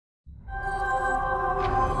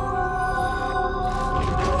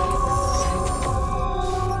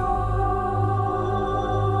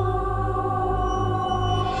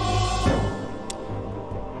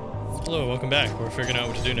figuring out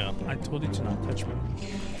what to do now. I told you to not touch me.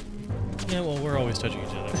 Yeah, well, we're always touching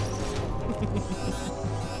each other.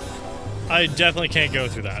 I definitely can't go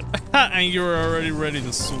through that. And you were already ready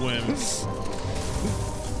to swim.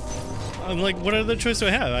 I'm like, what other choice do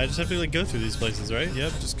I have? I just have to like go through these places, right?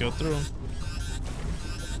 Yep, just go through them.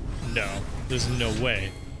 No, there's no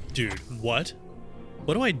way. Dude, what?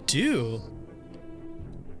 What do I do?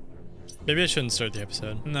 Maybe I shouldn't start the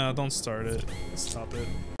episode. No, don't start it. Stop it.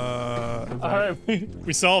 Alright,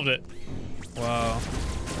 we solved it. Wow.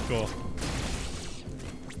 Cool.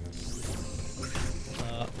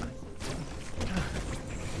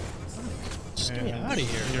 Just get me out of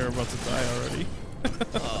here. You're about to die already.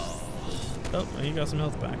 Oh, and you got some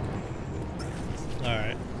health back.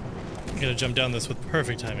 Alright. I'm gonna jump down this with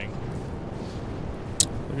perfect timing.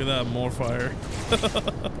 Look at that, more fire.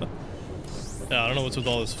 Yeah, I don't know what's with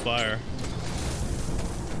all this fire.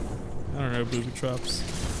 I don't know, booby traps.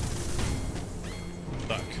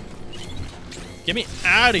 Fuck. Get me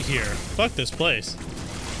out of here. Fuck this place.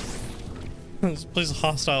 This place is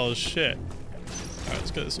hostile as shit. Alright,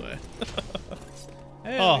 let's go this way.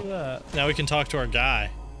 Hey, oh, look at that. Now we can talk to our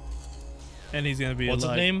guy. And he's gonna be What's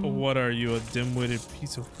like, his name? what are you, a dim-witted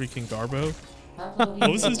piece of freaking garbo? What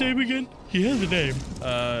was his name again? He has a name.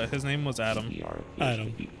 His name was Adam.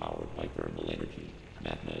 Adam. To be powered by thermal energy.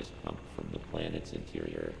 Magma is pumped from the planet's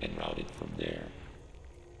interior and routed from there.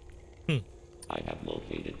 I have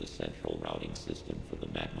located the central routing system for the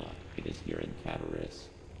magma. It is here in Cataris.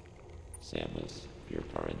 Samus, your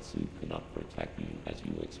current suit cannot protect you as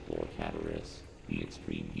you explore Cataris. The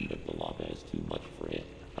extreme heat of the lava is too much for it.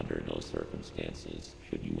 Under no circumstances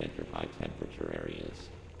should you enter high temperature areas.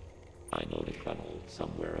 I know the shuttle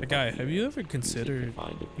somewhere. Guy, have you ever considered,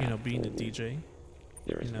 being a DJ?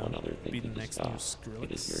 There is one other thing be to the next new discuss. Skrillex.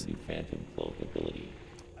 It is your new Phantom Cloak ability.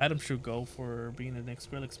 Adam should go for being the next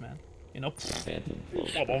Skrillex, man. You know? Phantom Cloak.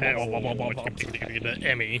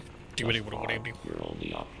 Emmy. Your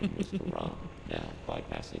only option was to run. Now,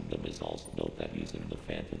 bypassing the missiles, note that using the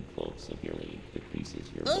Phantom Cloak severely decreases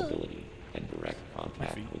your mobility, and direct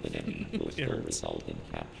contact with an enemy will still result in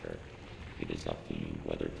capture. It is up to you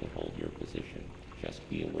whether to hold your position. Just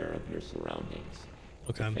be aware of your surroundings.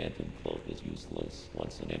 Okay. The Phantom Cloak is useless.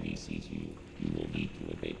 Once an enemy sees you, you will need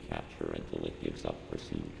to evade capture until it gives up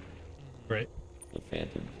pursuit. Right. The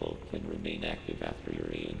Phantom Cloak can remain active after your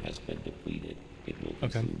aim has been depleted. It will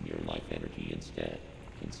consume your life energy instead.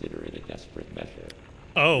 Consider it a desperate measure.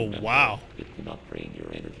 Oh, Remember, wow. it cannot drain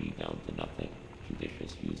your energy down to nothing.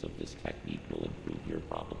 Judicious use of this technique will improve your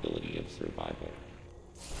probability of survival.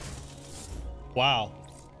 Wow.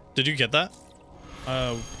 Did you get that?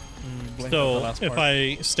 Blank So, out the last if part.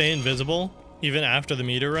 I stay invisible, even after the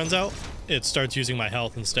meter runs out, it starts using my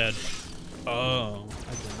health instead. Oh,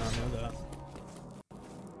 I did not know that.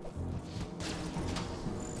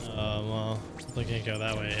 Well, I can't go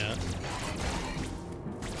that way yet.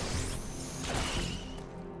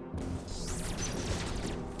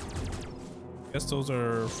 Guess those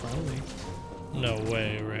are friendly. No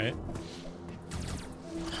way, right?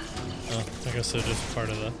 Oh, I guess they're just part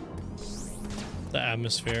of the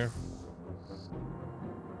atmosphere.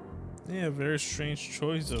 Yeah, very strange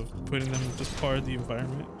choice of putting them just part of the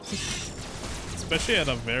environment. Especially at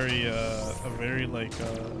a very like I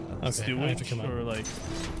have to sewage come out. or like,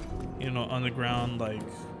 underground, like.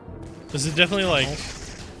 This is definitely like.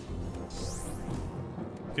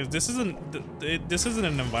 Because this isn't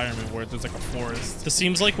an environment where there's like a forest. This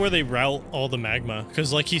seems like where they route all the magma,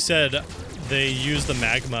 because like he said, they use the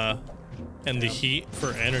magma and the heat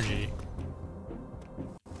for energy.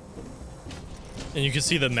 And you can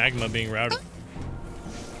see the magma being routed.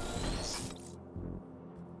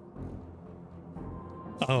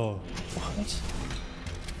 Oh, what?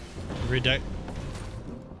 Redact.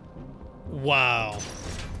 Wow.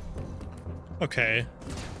 Okay.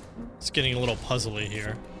 It's getting a little puzzly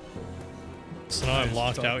here. So now I'm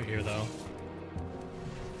locked out here, though.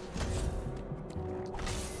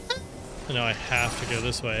 And now I have to go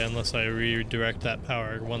this way unless I redirect that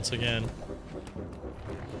power once again.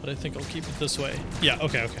 But I think I'll keep it this way. Yeah,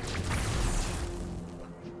 okay.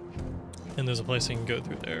 And there's a place I can go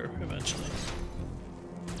through there eventually.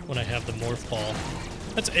 When I have the morph ball.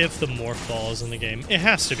 That's if the morph ball is in the game. It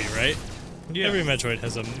has to be, right? Yeah. Every Metroid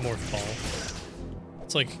has a morph ball.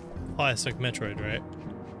 It's like classic Metroid, right?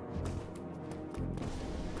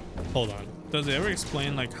 Hold on. Does it ever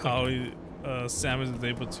explain like how Samus is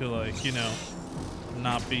able to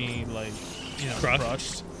not be like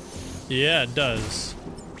crushed? Yeah, it does.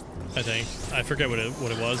 I think. I forget what it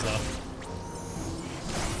was though.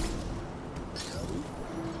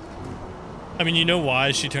 I mean, you know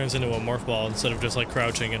why she turns into a morph ball instead of just like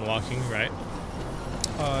crouching and walking, right?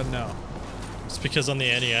 No. It's because on the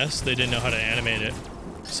NES they didn't know how to animate it,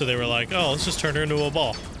 so they were like, "Oh, let's just turn her into a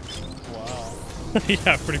ball." Wow.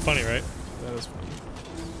 Yeah, pretty funny, right? That is funny.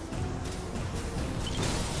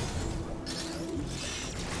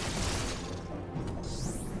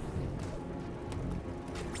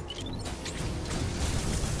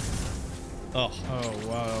 Oh. Oh,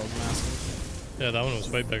 wow. That was massive. Yeah, that one was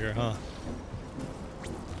way bigger, huh?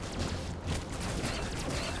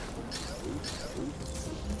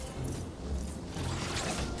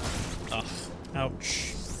 Ugh.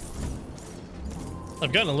 Ouch.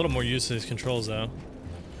 I've gotten a little more used to these controls, though.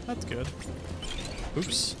 That's good.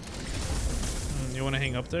 Oops. You want to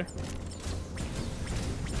hang up there?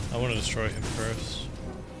 I want to destroy him first.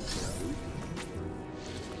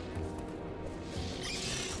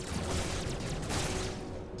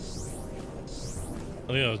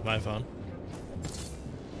 I think that was my phone.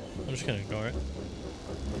 I'm just gonna ignore it.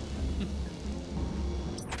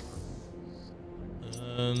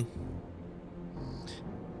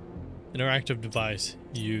 Interactive device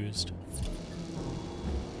used.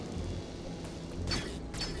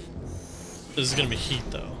 This is gonna be heat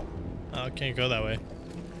though. Oh, I can't go that way.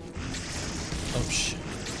 Oh shit.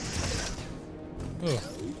 Oh.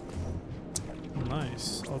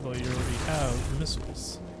 Nice. Although you already have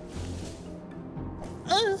missiles.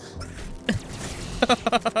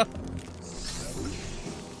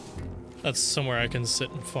 That's somewhere I can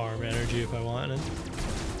sit and farm energy if I wanted.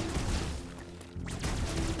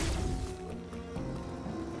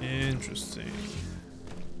 Interesting.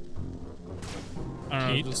 I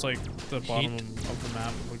don't know, just like the bottom of the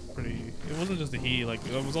map looked pretty. It wasn't just the heat, like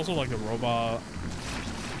it was also like a robot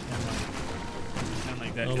and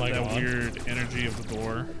like that, that weird energy of the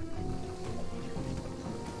door.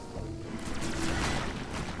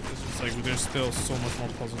 It's just like there's still so much more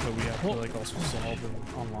puzzles that we have to like also solve and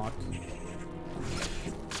unlock.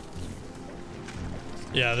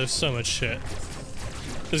 Yeah, there's so much shit.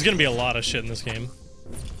 There's gonna be a lot of shit in this game.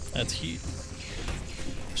 That's heat.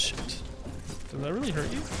 Shit. Does that really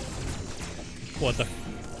hurt you? What the?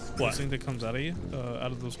 What? This thing that comes out of you,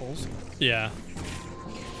 out of those holes? Yeah.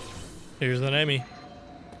 Here's an enemy.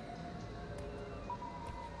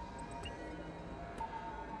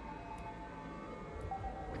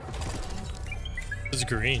 It's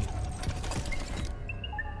green.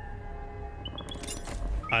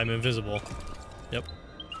 I'm invisible. Yep.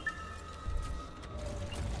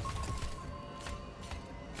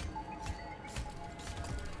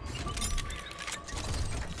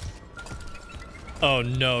 Oh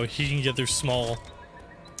no, he can get through small.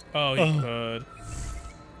 Oh, he could.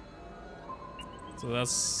 So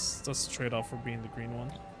that's a trade-off for being the green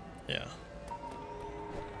one. Yeah.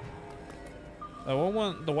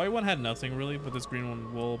 The white one had nothing really, but this green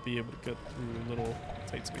one will be able to get through little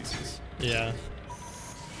tight spaces. Yeah.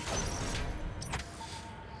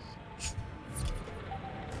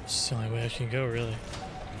 It's the only way I can go, really.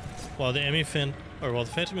 While the while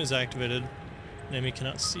the Phantom is activated, the enemy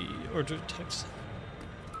cannot see or detect.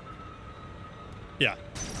 Yeah,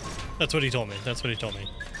 that's what he told me. That's what he told me.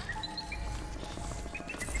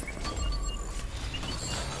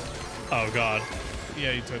 Oh god.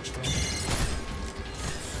 Yeah, you touched him.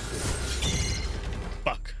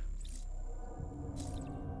 Fuck.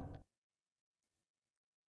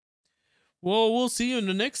 Well, we'll see you in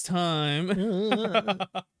the next time. Alright,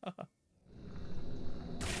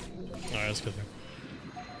 let's go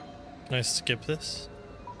through. Can I skip this?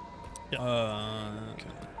 Yep.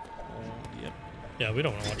 Okay. Yep. Yeah, we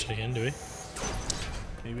don't want to watch it again, do we?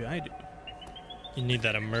 Maybe I do. You need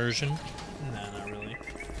that immersion. Nah, not really.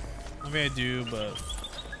 I mean, I do, but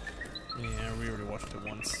yeah, we already watched it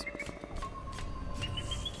once.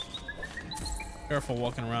 Careful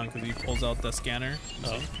walking around because he pulls out the scanner.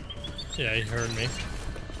 Oh. Yeah, he heard me.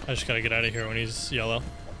 I just gotta get out of here when he's yellow.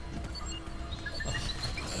 Ugh,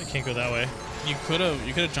 I can't go that way. You could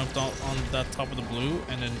have jumped on that top of the blue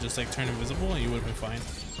and then just like turned invisible and you would have been fine.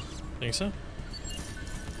 Think so?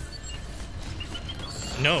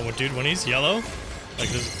 No, dude, when he's yellow, like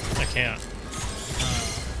this, I can't.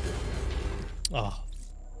 Oh.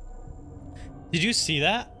 Did you see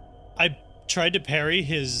that? I tried to parry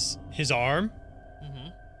his arm,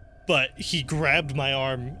 but he grabbed my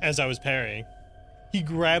arm as I was parrying. He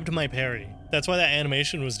grabbed my parry. That's why that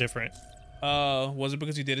animation was different. Was it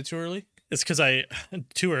because you did it too early? It's because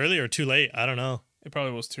too early or too late. I don't know. It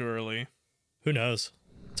probably was too early. Who knows?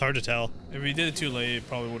 It's hard to tell. If you did it too late, it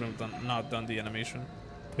probably would have not done the animation.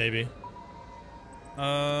 Maybe.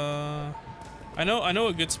 I know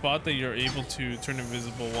a good spot that you're able to turn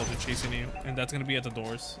invisible while they're chasing you, and that's gonna be at the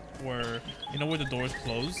doors, where you know where the doors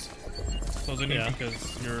close on you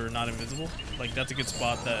because you're not invisible. Like that's a good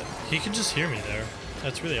spot that He can just hear me there.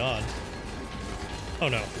 That's really odd. Oh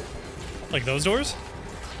no. Like those doors?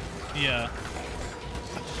 yeah.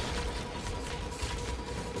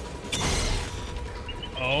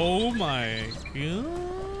 Oh my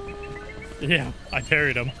god. Yeah, I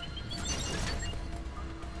parried him.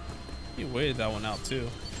 He waited that one out too.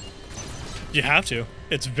 You have to.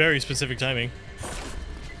 It's very specific timing.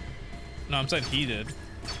 No, I'm saying he did.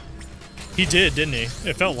 He did, didn't he?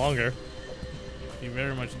 It felt longer. He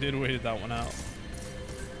very much did waited that one out.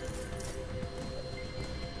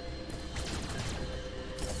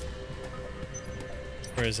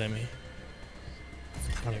 Where is Emmy?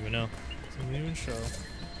 I don't even know. Doesn't even show.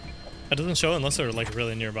 It doesn't show unless they're like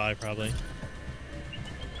really nearby, probably.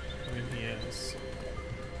 I mean, he is.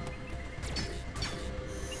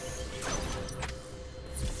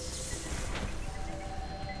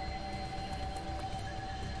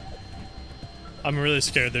 I'm really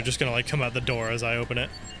scared they're just gonna like come out the door as I open it.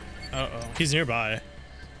 Uh-oh. He's nearby.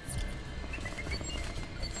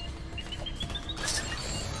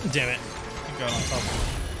 Damn it. He got on top of him.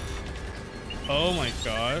 Oh my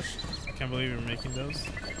gosh. I can't believe you're making those.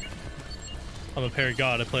 I'm a parry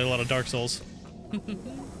god. I play a lot of Dark Souls.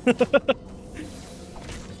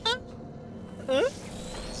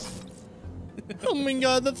 Oh my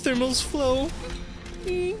god, the thermals flow.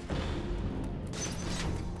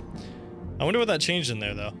 I wonder what that changed in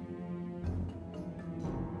there, though.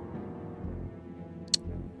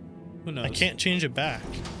 Who knows? I can't change it back.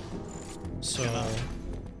 So,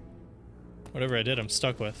 whatever I did, I'm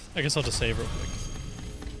stuck with. I guess I'll just save real quick.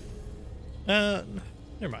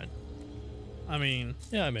 Never mind. I mean,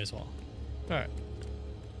 Yeah, I may as well. Alright.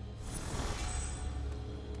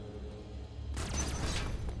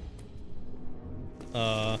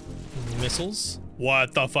 Missiles?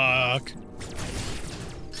 What the fuck?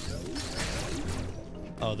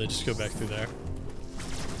 Oh, they just go back through there.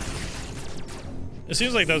 It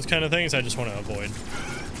seems like those kind of things I just want to avoid.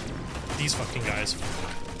 These fucking guys.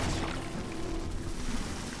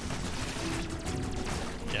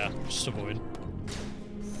 Yeah, just avoid.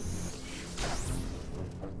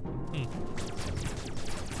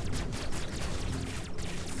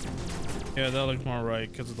 yeah, that looked more right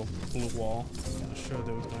because of the blue wall. I'm sure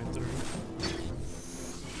that was going through.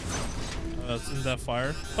 Isn't that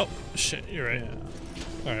fire? Oh, shit, you're right.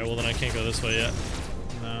 Yeah. Alright, well then I can't go this way yet.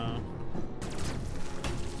 No.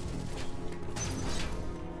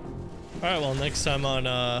 Alright, well next time on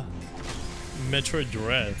Metroid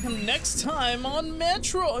Dread. Next time on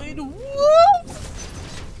Metroid.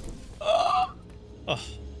 Oh,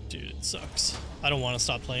 dude, it sucks. I don't want to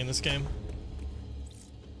stop playing this game.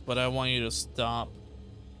 But I want you to stop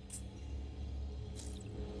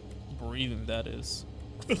breathing, that is.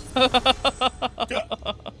 I'm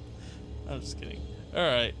just kidding.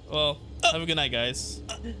 Alright, well, have a good night, guys.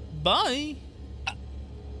 Bye!